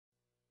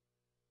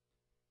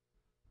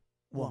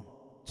1,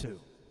 2,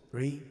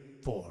 3,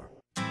 4.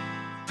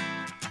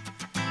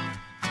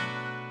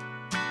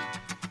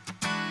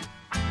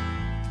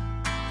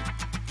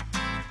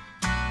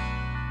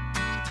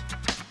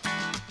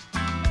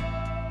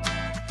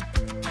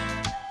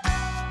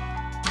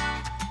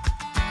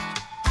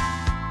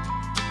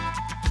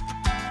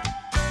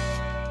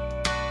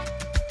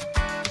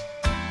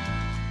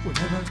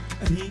 Whenever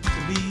I need to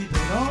leave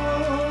it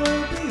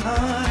all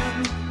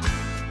behind,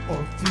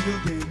 or feel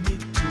the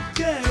need to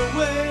get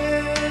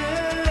away,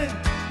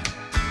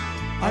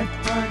 I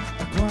find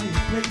a quiet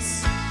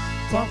place,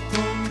 far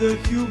from the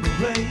human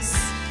race,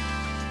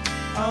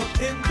 out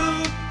in the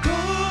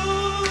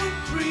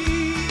country.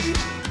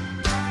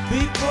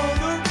 Before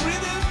the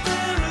rhythm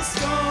there is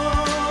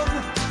gone,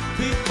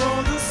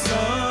 before the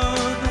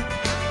sun,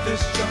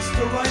 there's just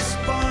a right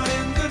spot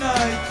in the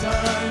night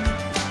time.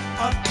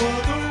 Out for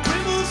the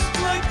rivers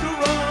like to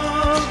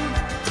run,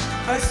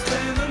 I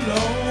stand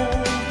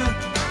alone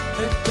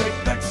and take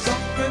back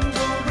something,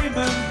 don't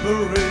remember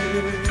it.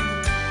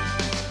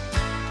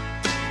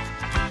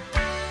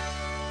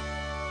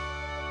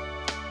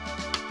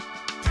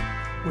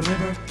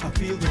 Whenever I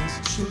feel there's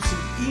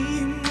choosing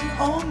in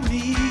on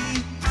me,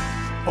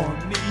 or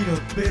need a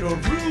bit of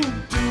room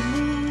to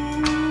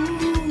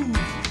move,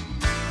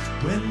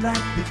 when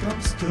life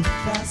becomes too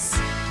fast,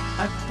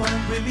 I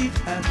find relief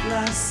at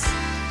last.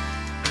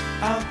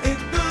 Out in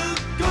the